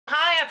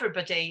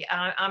everybody.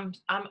 I'm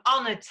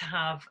honoured to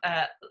have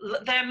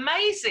the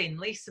amazing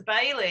Lisa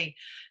Bailey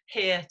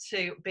here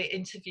to be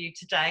interviewed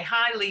today.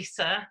 Hi,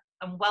 Lisa,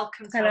 and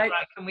welcome to How Hello.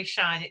 Bright Can We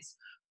Shine. It's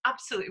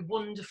absolutely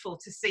wonderful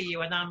to see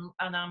you, and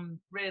I'm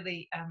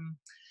really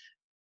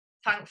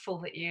thankful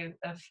that you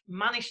have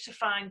managed to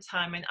find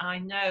time, and I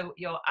know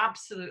your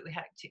absolutely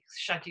hectic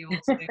schedule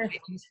to be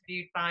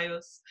interviewed by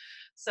us,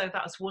 so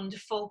that's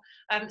wonderful.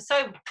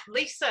 So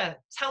Lisa,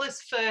 tell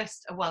us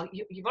first, well,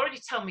 you've already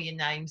told me your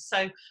name,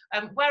 so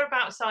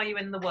whereabouts are you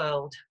in the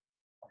world?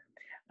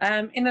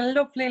 In a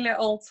lovely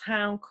little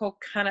town called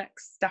Cannock,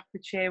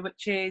 Staffordshire,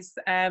 which is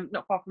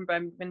not far from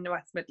Birmingham in the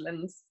West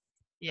Midlands.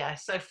 Yeah,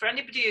 so for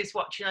anybody who's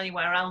watching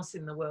anywhere else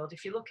in the world,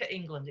 if you look at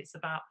England, it's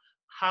about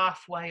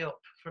halfway up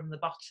from the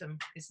bottom,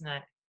 isn't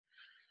it?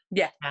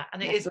 Yeah,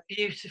 and it is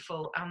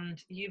beautiful, and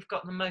you've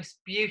got the most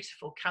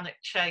beautiful Cannock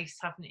Chase,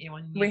 haven't you?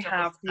 On your we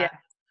have, yeah,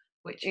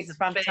 which it's is a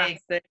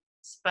fantastic, big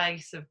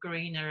space of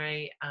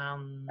greenery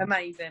and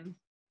amazing.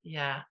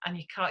 Yeah, and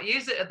you can't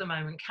use it at the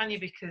moment, can you?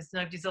 Because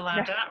nobody's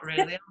allowed out,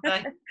 really, are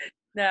they?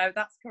 No,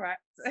 that's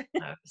correct.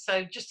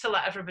 So just to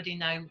let everybody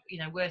know,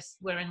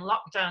 we're in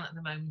lockdown at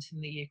the moment in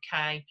the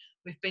UK.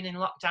 We've been in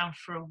lockdown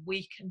for a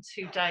week and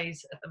 2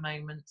 days at the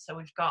moment, so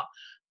we've got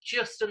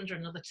just under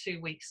another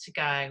 2 weeks to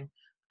go.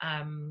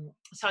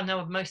 So I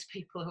know most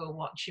people who are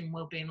watching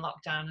will be in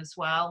lockdown as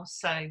well.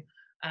 So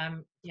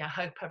yeah, I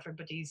hope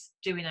everybody's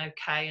doing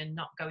okay and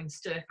not going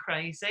stir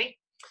crazy,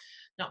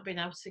 not being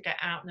able to get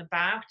out and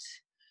about.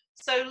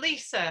 So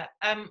Lisa,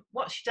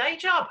 what's your day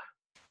job?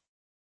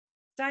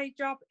 Day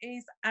job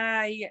is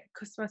a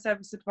customer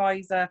service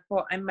advisor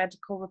for a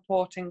medical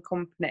reporting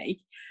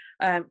company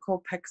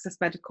called Pegasus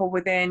Medical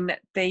within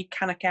the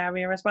Cannock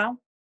area as well.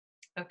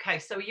 Okay,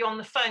 so are you on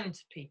the phone to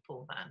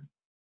people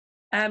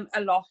then?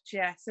 A lot,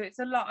 yeah. So it's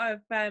a lot of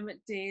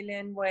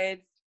dealing with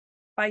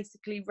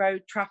basically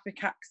road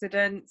traffic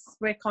accidents.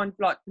 We're kind of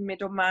like the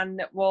middleman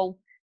that will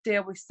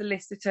deal with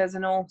solicitors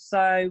and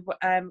also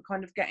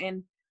kind of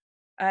getting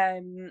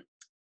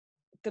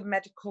the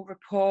medical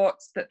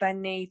reports that they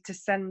need to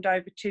send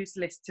over to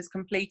solicitors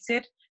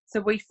completed.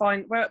 So we're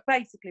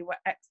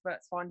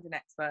experts finding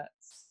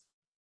experts.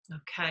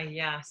 Okay,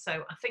 yeah. So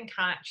I think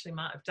I actually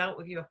might have dealt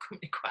with your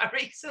company quite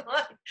recently.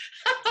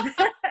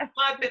 Might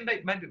have been,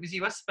 maybe it was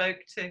you I spoke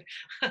to.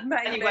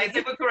 Anyway,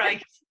 they were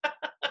great.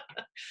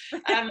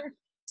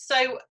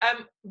 So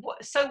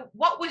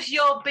what was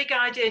your big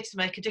idea to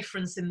make a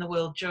difference in the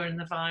world during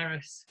the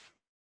virus?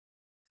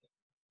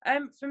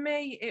 For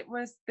me, it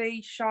was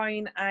the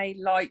Shine a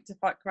Light to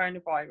Fight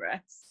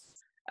Coronavirus,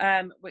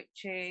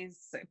 which is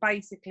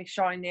basically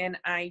shining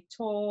a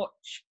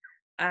torch,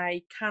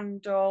 a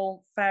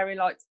candle, fairy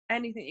lights,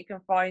 anything you can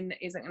find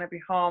that isn't going to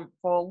be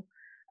harmful,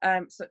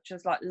 such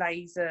as like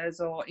lasers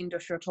or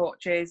industrial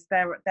torches.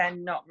 They're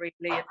not really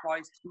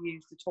advised to be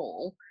used at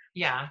all.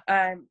 Yeah.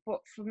 But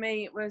for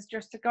me, it was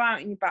just to go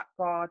out in your back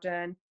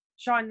garden,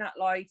 shine that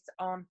light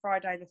on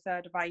Friday the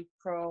 3rd of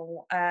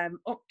April,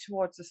 up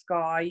towards the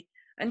sky,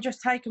 and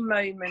just take a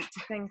moment to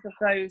think of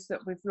those that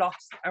we've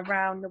lost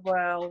around the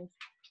world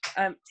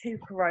to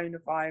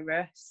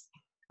coronavirus.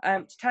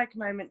 To take a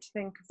moment to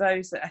think of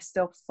those that are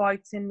still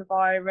fighting the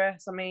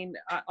virus. I mean,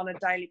 on a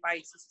daily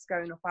basis, it's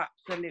going up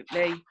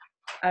absolutely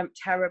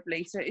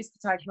terribly. So it is to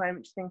take a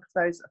moment to think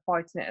of those that are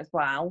fighting it as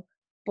well.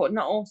 But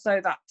not also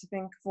that, to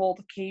think of all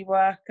the key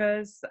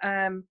workers,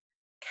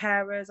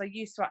 carers. I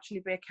used to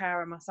actually be a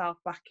carer myself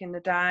back in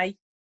the day.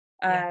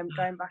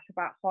 Going back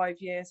about 5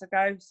 years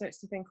ago. So it's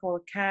to think of all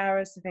the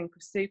carers, to think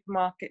of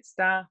supermarket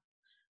staff,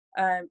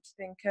 to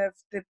think of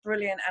the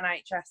brilliant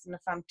NHS and the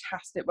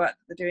fantastic work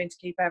that they're doing to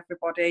keep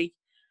everybody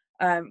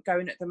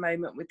going at the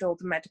moment with all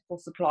the medical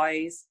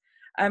supplies.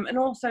 And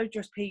also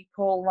just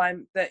people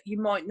that you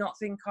might not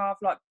think of,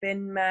 like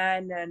bin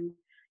men and,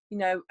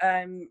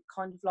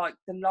 kind of like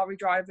the lorry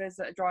drivers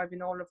that are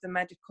driving all of the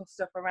medical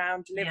stuff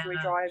around, delivery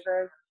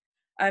drivers.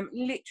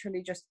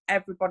 Literally just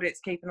everybody that's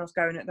keeping us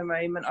going at the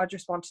moment. I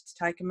just wanted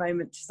to take a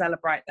moment to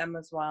celebrate them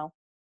as well.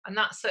 And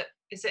that's at,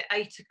 is it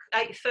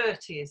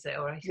 8:30? Is it,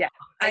 or 8? Yeah,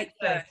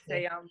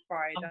 8:30 on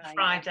Friday. On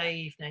Friday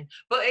evening,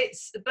 but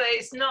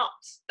it's not.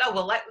 Oh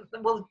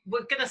well,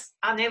 we're gonna.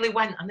 I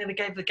nearly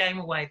gave the game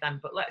away then.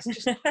 But let's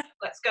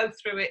go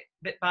through it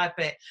bit by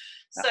bit.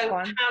 So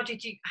how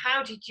did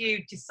you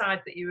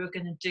decide that you were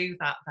going to do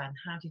that then?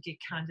 How did you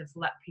kind of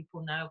let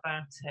people know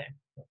about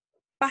it?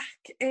 Back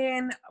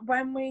in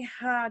when we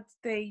had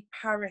the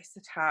Paris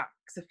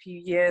attacks a few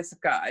years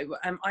ago,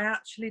 I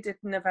actually did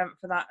an event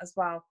for that as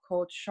well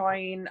called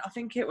Shine. I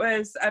think it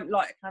was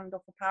Light a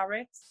Candle for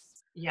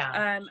Paris. Yeah.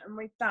 And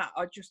with that,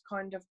 I just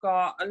kind of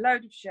got a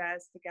load of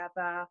shares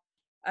together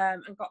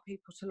and got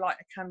people to light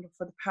a candle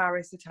for the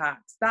Paris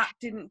attacks. That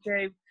didn't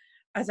do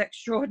as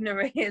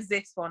extraordinary as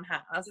this one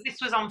has.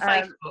 This was on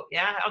Facebook,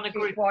 yeah? On a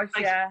group? It was,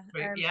 yeah.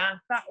 Group, yeah.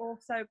 That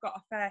also got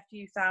a fair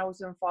few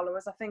thousand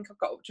followers. I think I've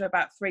got up to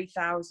about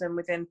 3,000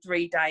 within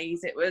 3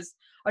 days.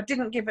 I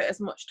didn't give it as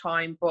much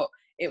time, but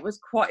it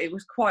was quite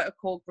a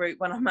cool group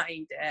when I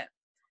made it.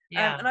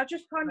 Yeah. And I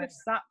just kind of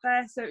sat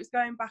there. So it was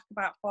going back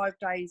about 5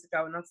 days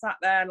ago, and I sat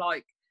there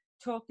like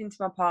talking to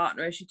my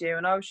partner, as you do,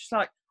 and I was just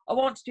like, I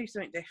want to do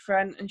something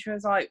different. And she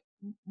was like,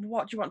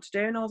 what do you want to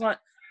do? And I was like,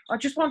 I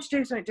just want to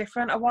do something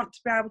different. I want to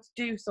be able to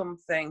do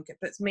something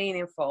that's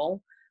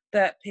meaningful,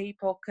 that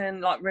people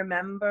can like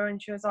remember.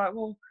 And she was like,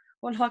 well,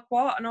 like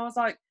what? And I was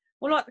like,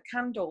 well, like the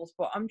candles,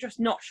 but I'm just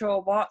not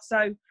sure what.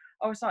 So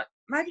I was like,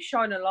 maybe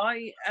shine a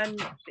light. And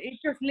it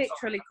just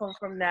literally come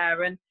from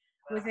there. And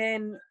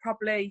within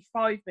probably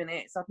 5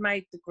 minutes, I'd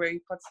made the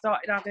group. I'd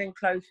started adding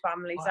close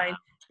family, saying,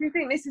 do you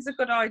think this is a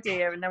good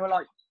idea? And they were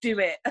like, do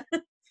it.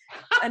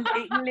 And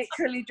it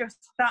literally just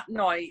that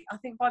night, I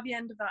think by the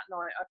end of that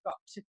night, I'd got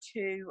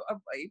to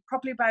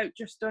probably about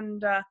just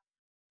under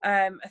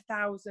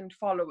 1,000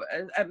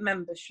 followers,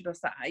 members, should I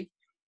say.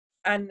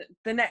 And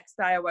the next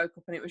day I woke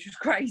up and it was just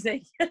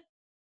crazy.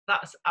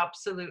 That's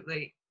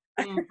absolutely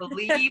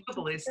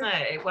unbelievable, isn't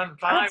it? It went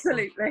viral.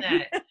 Absolutely.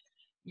 Isn't it?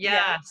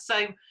 Yeah.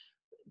 So,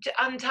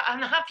 and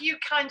have you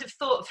kind of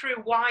thought through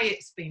why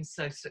it's been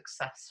so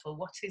successful?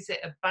 What is it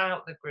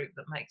about the group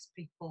that makes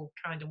people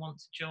kind of want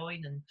to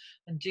join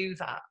and do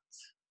that?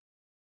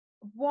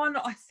 One,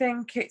 I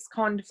think it's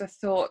kind of the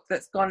thought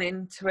that's gone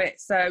into it.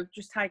 So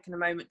just taking a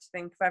moment to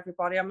think of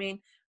everybody. I mean,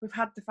 we've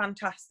had the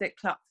fantastic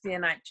clap for the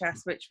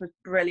NHS, which was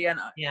brilliant.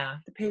 Yeah.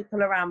 The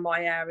people around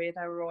my area,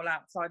 they were all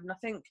outside. And I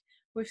think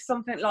with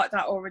something like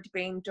that already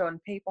being done,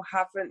 people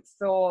haven't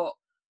thought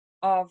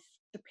of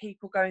the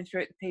people going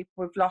through it, the people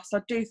we've lost.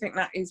 I do think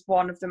that is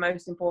one of the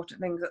most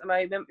important things at the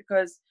moment,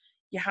 because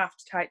you have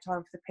to take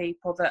time for the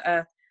people that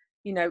are,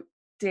 you know,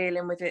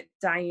 dealing with it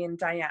day in,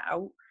 day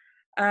out.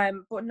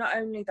 But not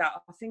only that,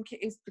 I think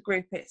it is the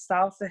group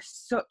itself. There's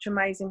such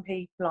amazing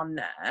people on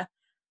there.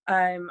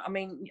 I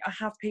mean, I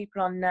have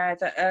people on there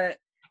that are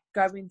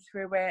going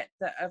through it,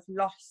 that have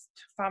lost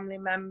family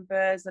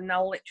members, and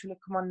they'll literally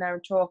come on there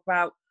and talk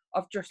about,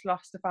 I've just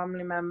lost a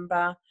family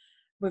member.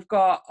 We've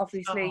got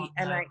obviously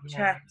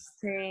NHS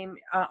team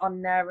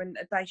on there, and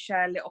they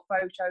share little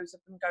photos of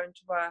them going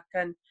to work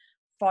and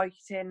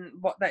fighting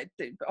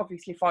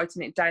obviously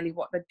fighting it daily,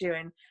 what they're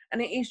doing.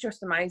 And it is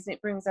just amazing.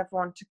 It brings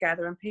everyone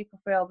together, and people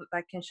feel that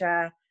they can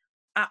share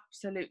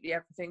absolutely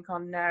everything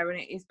on there.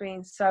 And it has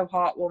been so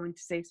heartwarming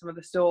to see some of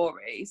the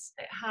stories.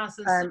 It has,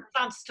 and some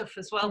sad stuff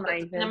as well. But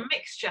in a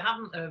mixture,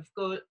 haven't there, of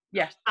good,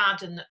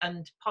 bad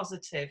and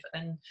positive,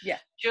 and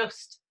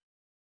just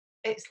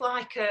it's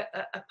like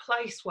a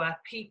place where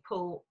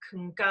people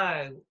can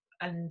go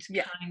and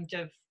kind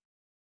of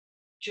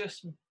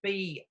just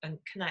be and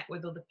connect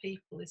with other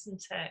people,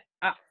 isn't it?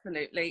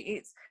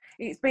 Absolutely.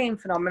 It's been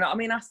phenomenal. I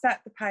mean, I set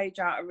the page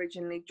out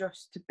originally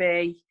just to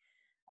be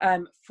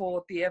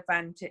for the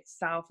event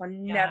itself. I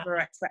never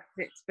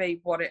expected it to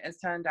be what it has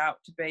turned out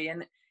to be,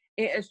 and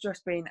it has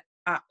just been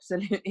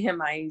absolutely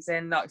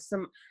amazing. Like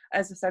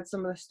as I said,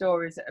 some of the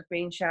stories that have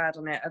been shared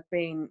on it have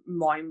been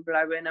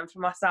mind-blowing, and for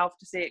myself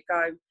to see it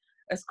go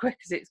as quick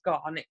as it's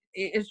gone,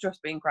 it has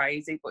just been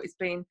crazy. But it's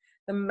been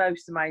the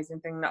most amazing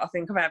thing that I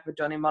think I've ever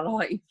done in my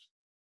life.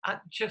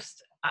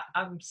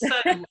 I'm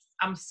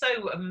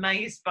so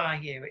amazed by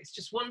you. It's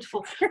just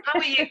wonderful. How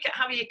are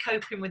you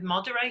coping with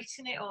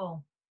moderating it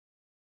all?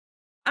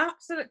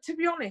 Absolutely, to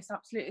be honest,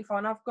 absolutely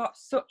fine. I've got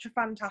such a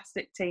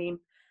fantastic team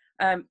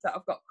that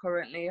I've got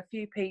currently. A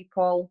few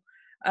people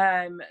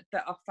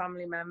that are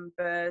family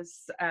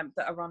members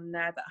that are on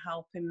there that are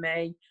helping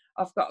me.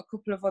 I've got a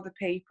couple of other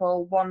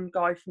people, one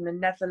guy from the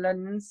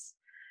Netherlands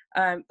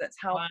that's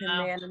helping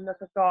me, and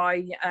another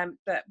guy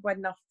that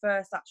when I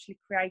first actually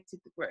created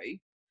the group,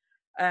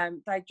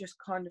 they just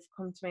kind of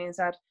come to me and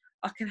said,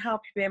 I can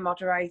help you be a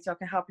moderator, I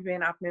can help you be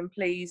an admin,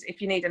 please,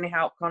 if you need any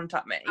help,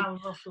 contact me. Oh,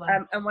 lovely.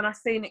 And when I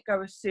seen it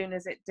go as soon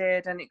as it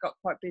did, and it got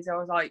quite busy, I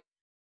was like,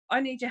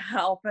 I need your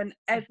help. And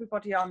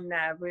everybody on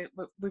there,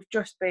 we've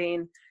just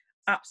been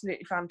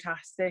absolutely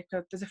fantastic.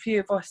 There's a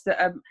few of us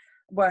that are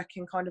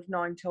working kind of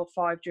 9 till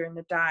 5 during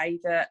the day,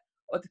 that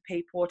other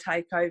people will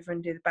take over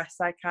and do the best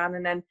they can.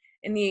 And then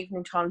in the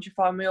evening times, you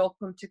find we all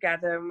come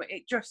together, and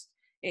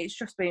it's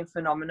just been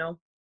phenomenal.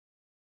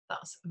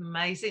 That's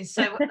amazing.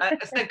 So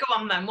so go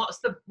on then. What's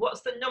the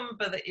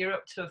number that you're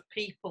up to of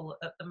people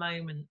at the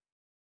moment?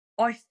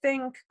 I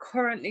think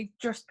currently,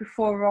 just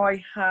before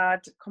I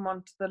had come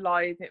onto the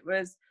live, it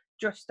was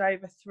just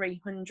over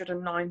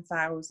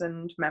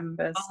 309,000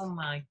 members. Oh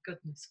my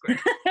goodness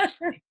gracious.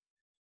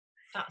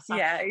 That's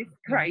it's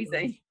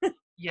crazy.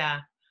 Yeah,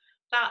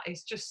 that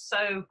is just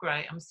so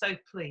great. I'm so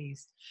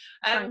pleased.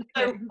 So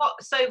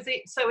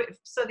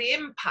the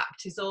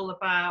impact is all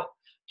about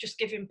just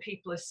giving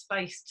people a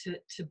space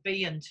to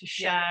be and to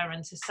share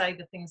and to say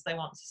the things they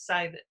want to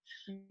say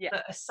that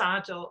are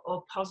sad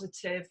or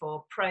positive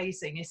or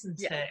praising,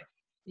 isn't it?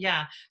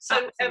 Yeah.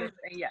 So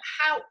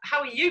how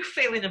are you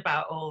feeling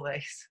about all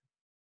this?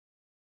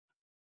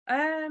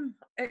 A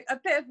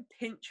bit of a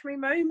pinch me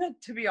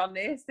moment, to be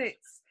honest.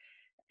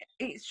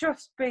 It's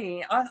just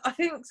been, I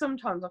think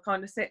sometimes I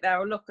kind of sit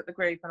there and look at the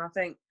group and I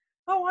think,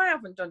 oh, I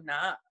haven't done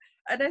that.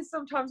 And then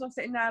sometimes I'm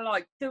sitting there,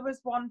 like, there was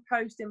one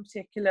post in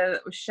particular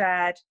that was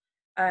shared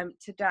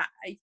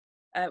today,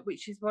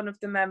 which is one of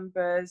the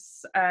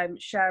members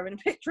sharing a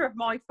picture of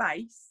my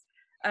face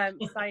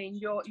saying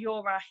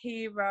you're our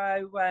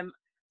hero.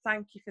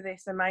 Thank you for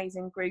this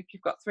amazing group.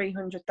 You've got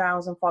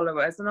 300,000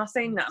 followers. And I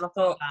seen that and I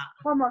thought,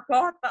 oh my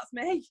God, that's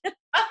me.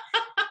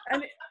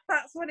 And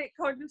that's when it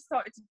kind of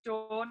started to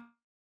dawn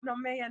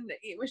on me. And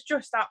it was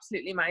just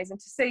absolutely amazing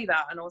to see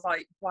that. And I was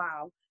like,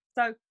 wow.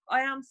 So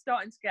I am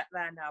starting to get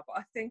there now. But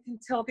I think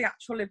until the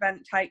actual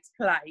event takes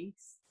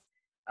place,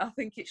 I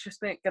think it's just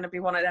going to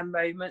be one of them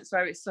moments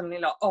where it's suddenly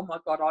like, oh my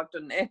God, I've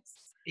done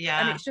this.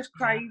 Yeah. And it's just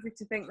crazy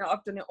to think that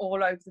I've done it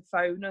all over the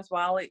phone as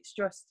well. It's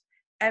just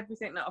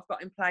everything that I've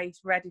got in place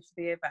ready for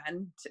the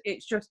event.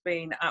 It's just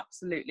been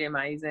absolutely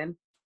amazing.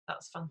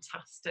 That's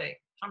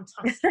fantastic.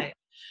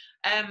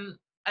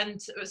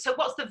 And so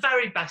what's the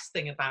very best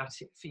thing about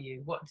it for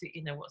you? What's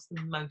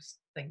the most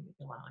thing that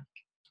you like?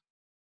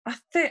 I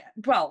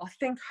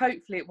think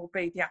hopefully it will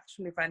be the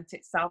actual event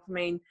itself. I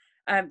mean,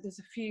 there's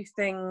a few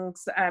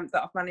things that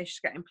I've managed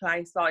to get in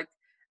place, like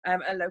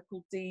a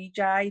local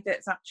DJ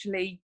that's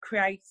actually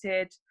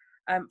created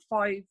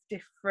 5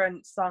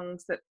 different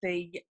songs that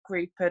the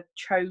group had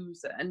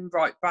chosen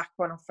right back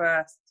when I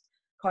first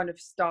kind of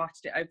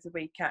started it over the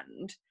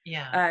weekend.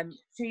 Yeah.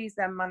 She's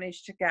then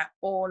managed to get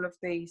all of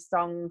these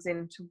songs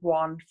into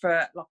one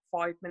for like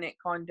 5-minute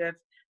kind of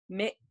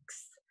mix.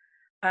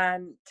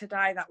 And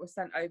today that was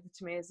sent over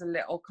to me as a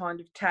little kind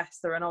of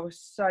tester, and I was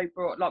so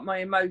brought, like my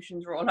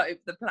emotions were all over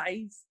the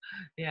place.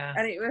 Yeah.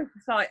 And it was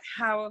like,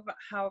 how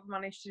I've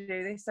managed to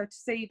do this. So to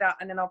see that,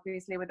 and then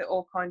obviously with it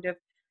all kind of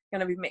going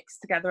to be mixed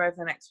together over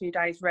the next few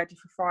days, ready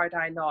for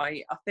Friday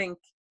night, I think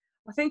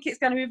it's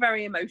going to be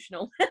very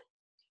emotional.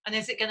 And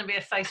is it going to be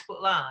a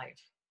Facebook Live?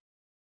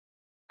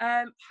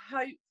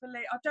 Hopefully.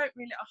 I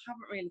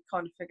haven't really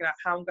kind of figured out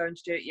how I'm going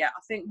to do it yet.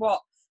 I think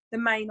what the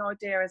main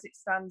idea as it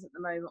stands at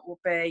the moment will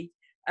be,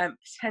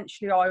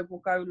 potentially I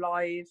will go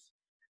live,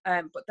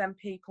 but then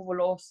people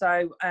will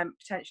also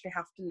potentially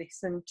have to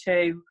listen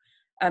to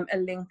a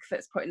link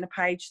that's put in the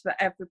page so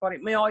that everybody,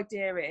 my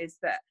idea is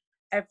that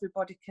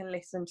everybody can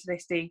listen to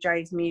this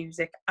DJ's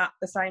music at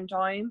the same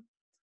time.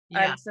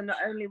 Yeah. So not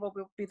only will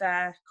we be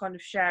there kind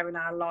of sharing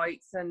our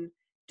lights and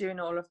doing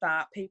all of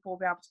that, people will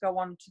be able to go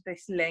on to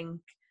this link,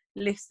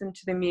 listen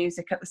to the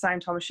music at the same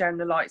time as sharing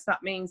the lights.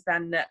 That means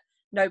then that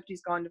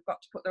nobody's kind of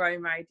got to put their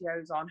own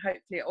radios on.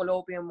 Hopefully it will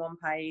all be on one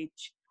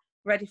page,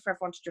 ready for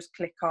everyone to just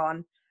click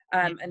on.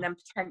 And then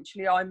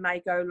potentially I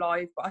may go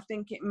live, but I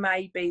think it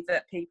may be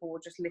that people will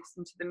just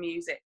listen to the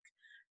music,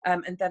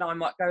 and then I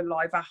might go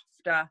live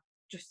after,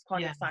 just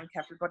kind of thank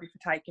everybody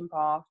for taking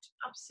part.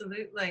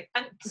 Absolutely.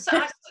 And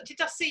so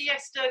did I see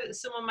yesterday that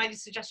someone made a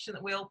suggestion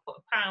that we all put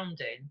 £1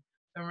 in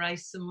and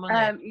raise some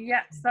money?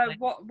 So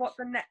what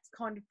the next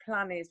kind of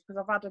plan is, because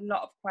I've had a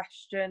lot of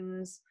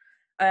questions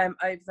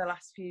over the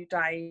last few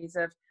days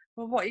of,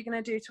 well, what are you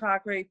going to do to our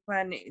group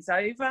when it's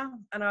over?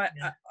 And I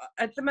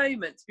at the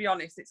moment, to be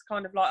honest, it's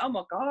kind of like, oh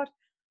my God.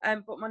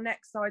 But my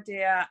next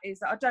idea is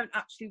that I don't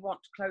actually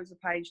want to close the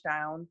page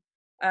down.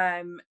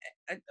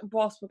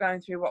 Whilst we're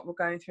going through what we're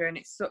going through, and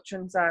it's such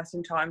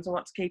uncertain times, I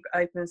want to keep it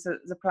open so that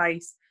there's a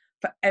place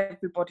for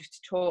everybody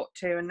to talk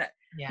to, and that,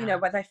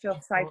 where they feel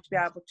safe to be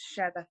able to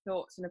share their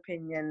thoughts and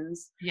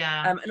opinions.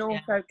 And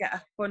also get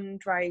a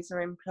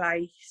fundraiser in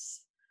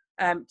place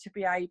to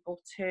be able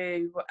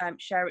to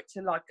share it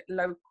to like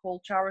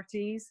local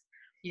charities.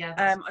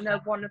 I know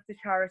one of the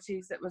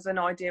charities that was an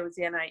idea was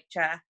the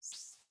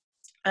NHS,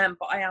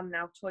 but I am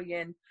now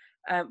toying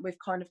with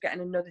kind of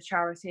getting another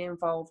charity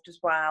involved as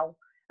well.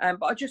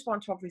 But I just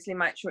want to obviously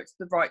make sure it's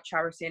the right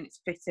charity and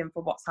it's fitting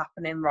for what's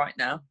happening right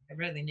now. It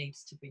really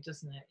needs to be,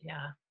 doesn't it?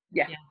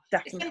 Yeah,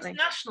 definitely. It's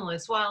international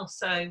as well,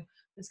 so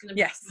there's going to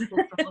be people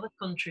from other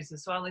countries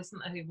as well,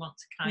 isn't there, who want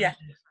to kind of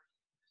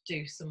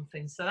do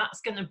something. So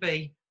that's going to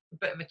be a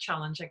bit of a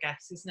challenge, I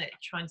guess, isn't it?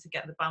 Trying to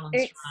get the balance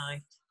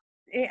right.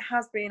 It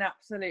has been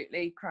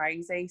absolutely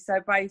crazy. So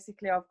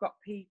basically I've got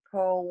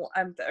people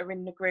that are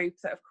in the group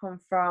that have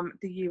come from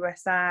the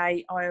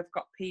USA. I have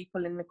got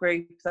people in the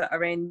group that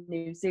are in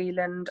New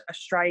Zealand,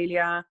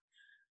 Australia.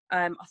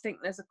 I think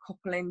there's a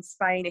couple in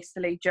Spain,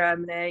 Italy,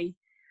 Germany.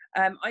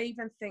 I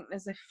even think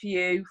there's a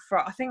few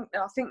from, I think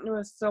there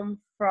was some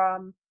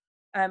from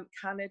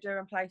Canada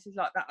and places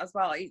like that as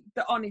well.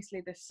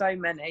 Honestly, there's so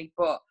many,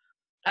 but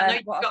I know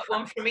you've got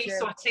one from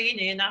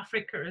Eswatini in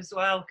Africa as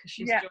well, because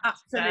she's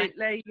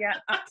absolutely.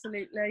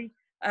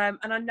 And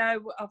I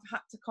know I've had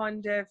to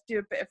kind of do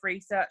a bit of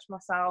research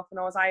myself, and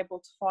I was able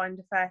to find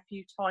a fair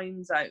few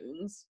time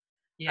zones.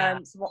 So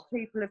what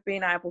people have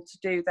been able to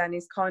do then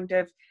is kind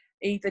of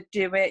either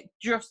do it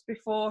just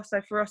before.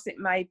 So for us, it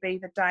may be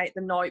the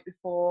night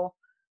before,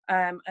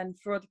 and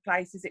for other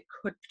places, it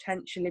could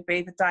potentially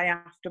be the day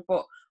after.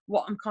 But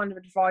what I'm kind of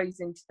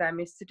advising to them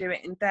is to do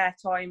it in their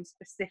time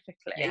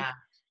specifically.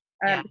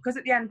 Because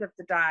at the end of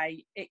the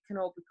day, it can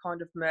all be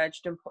kind of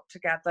merged and put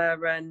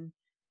together, and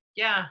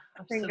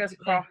fingers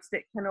crossed,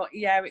 it can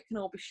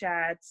all be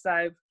shared.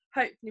 So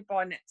hopefully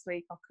by next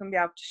week, I can be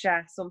able to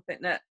share something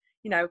that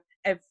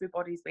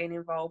everybody's been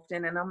involved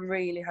in, and I'm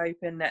really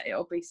hoping that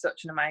it'll be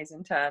such an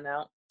amazing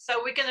turnout. So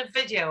we're going to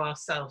video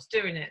ourselves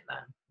doing it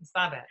then? Is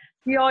that it?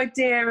 The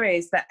idea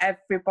is that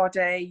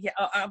everybody,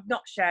 I've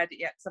not shared it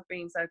yet because I've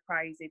been so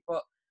crazy,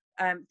 but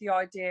the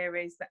idea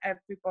is that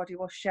everybody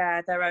will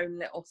share their own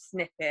little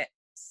snippets.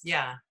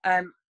 Yeah.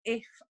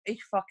 If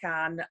I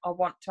can, I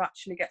want to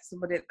actually get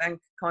somebody that then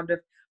kind of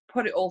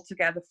put it all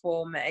together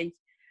for me.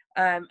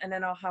 And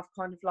then I'll have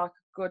kind of like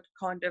a good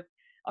kind of,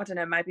 I don't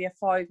know, maybe a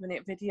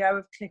 5-minute video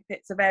of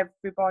clippets of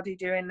everybody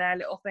doing their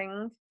little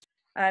thing.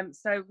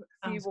 So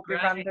a few will be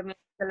randomly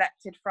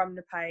selected from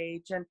the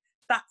page, and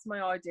that's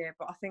my idea.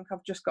 But I think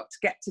I've just got to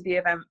get to the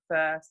event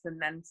first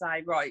and then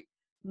say, right,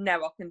 now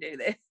I can do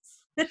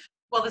this.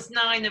 Well, there's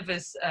 9 of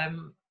us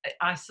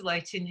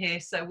isolating here,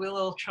 so we'll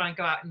all try and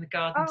go out in the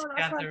garden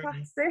together.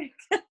 That's fantastic.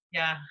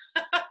 Yeah.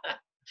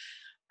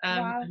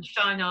 Wow. And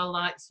shine our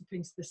lights up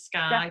into the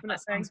sky. Definitely.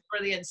 That sounds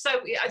brilliant.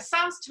 So it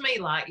sounds to me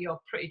like you're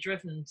pretty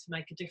driven to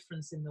make a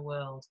difference in the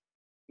world.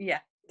 Yeah,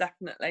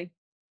 definitely.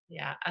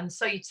 Yeah, and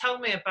so you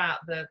told me about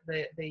the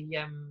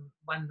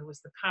when there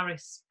was the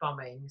Paris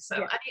bombing. So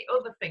any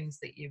other things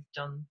that you've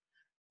done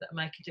that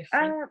make a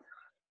difference?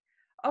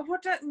 I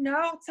wouldn't know.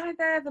 I'd say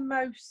they're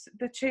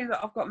the two that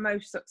I've got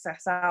most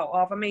success out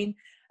of. I mean,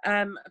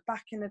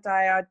 back in the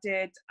day, I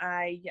did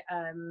a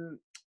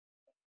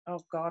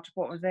oh God,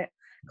 what was it?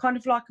 Kind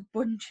of like a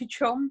bungee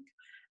jump.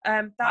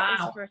 That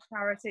was for a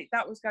charity.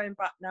 That was going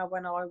back now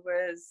when I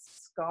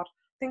was, God,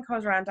 I think I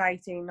was around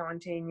 18,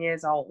 19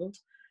 years old.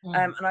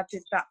 And I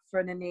did that for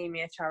an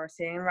anemia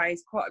charity and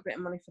raised quite a bit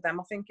of money for them.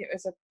 I think it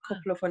was a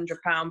couple of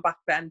 £100 back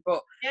then,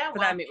 but for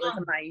them it was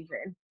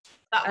amazing.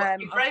 That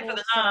was braver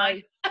than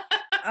I.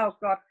 Oh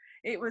God,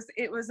 it was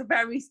a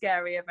very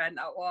scary event.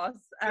 That was.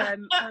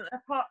 And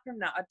apart from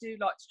that, I do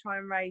like to try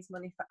and raise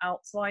money for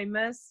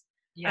Alzheimer's.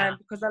 Yeah.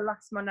 Because I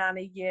lost my nan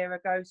a year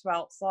ago to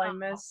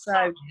Alzheimer's,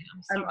 so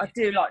I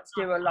do like to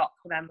do a lot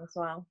for them as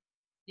well.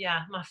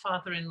 Yeah, my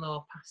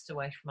father-in-law passed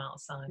away from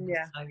Alzheimer's.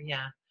 Yeah. So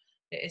yeah,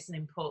 it is an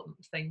important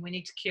thing. We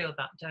need to cure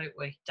that, don't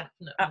we?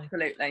 Definitely.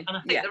 Absolutely. And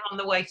I think they're on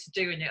the way to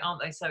doing it,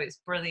 aren't they? So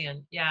it's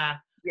brilliant. Yeah.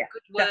 Yeah.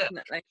 Good work.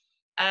 Definitely.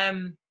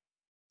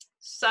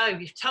 So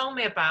you've told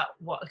me about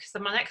because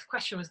my next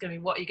question was going to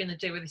be what are you going to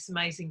do with this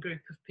amazing group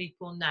of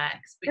people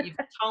next, but you've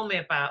told me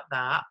about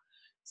that.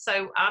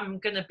 So I'm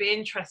going to be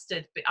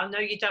interested, but I know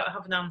you don't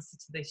have an answer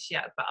to this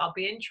yet, but I'll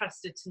be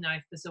interested to know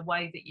if there's a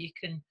way that you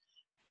can,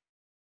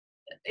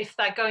 if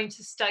they're going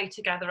to stay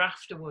together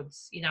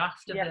afterwards,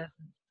 after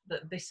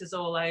this is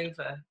all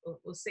over.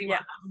 We'll see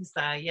what happens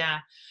there. Yeah.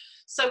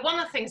 So one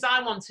of the things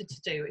I wanted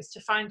to do is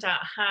to find out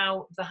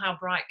how the How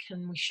Bright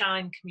Can We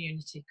Shine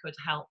community could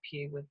help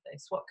you with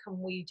this. What can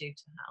we do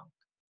to help?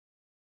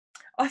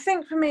 I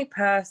think for me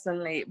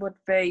personally, it would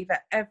be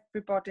that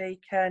everybody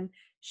can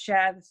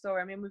share the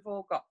story. I mean, we've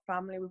all got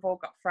family, we've all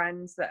got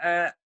friends that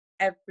are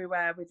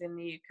everywhere within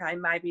the UK,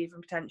 maybe even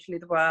potentially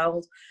the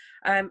world.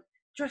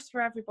 Just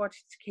for everybody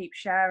to keep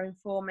sharing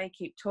for me,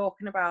 keep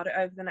talking about it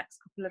over the next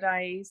couple of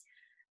days.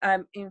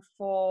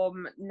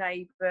 Inform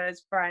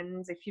neighbours,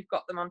 friends, if you've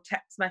got them on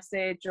text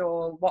message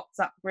or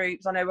WhatsApp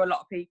groups. I know a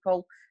lot of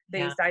people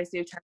these days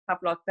do have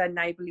like their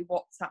neighbourly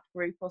WhatsApp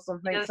group or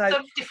something. There's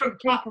so different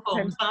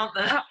platforms, aren't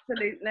there?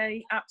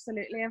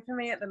 Absolutely. And for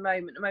me at the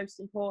moment, the most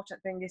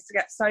important thing is to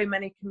get so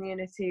many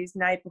communities,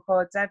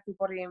 neighbourhoods,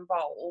 everybody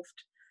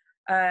involved,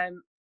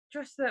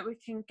 just so that we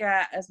can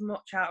get as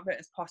much out of it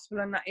as possible.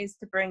 And that is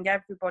to bring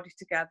everybody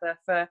together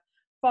for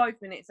 5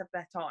 minutes of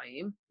their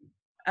time.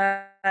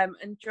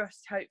 And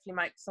just hopefully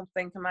make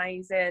something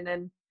amazing,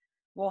 and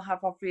we'll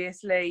have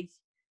obviously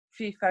a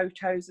few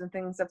photos and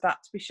things of that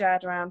to be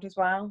shared around as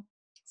well.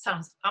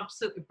 Sounds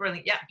absolutely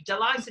brilliant. Yeah,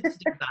 delighted to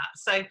do that.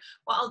 So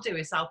what I'll do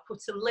is I'll put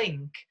a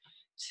link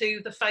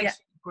to the Facebook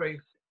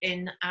group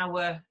in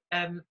our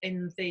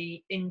in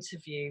the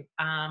interview,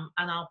 and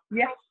I'll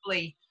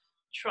probably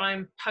try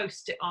and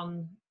post it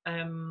on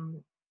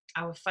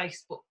our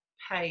Facebook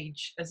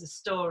page as a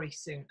story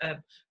soon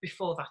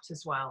before that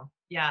as well.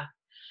 Yeah.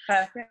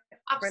 Perfect.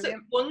 Absolutely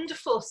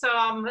wonderful. So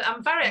I'm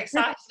very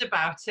excited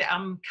about it.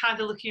 I'm kind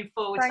of looking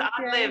forward to it.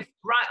 I live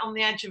right on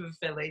the edge of a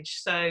village,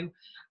 so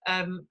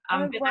I'm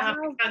going to have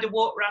to kind of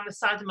walk around the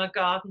side of my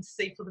garden to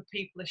see if other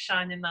people are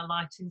shining their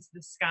light into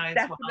the sky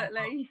as well.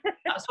 Definitely.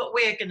 That's what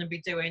we're going to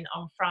be doing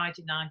on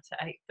Friday night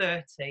at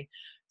 8:30.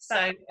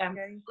 So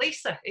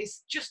Lisa,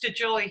 it's just a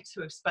joy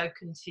to have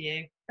spoken to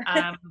you.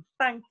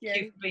 Thank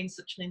you for being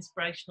such an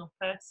inspirational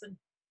person.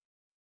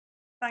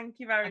 Thank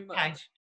you very much.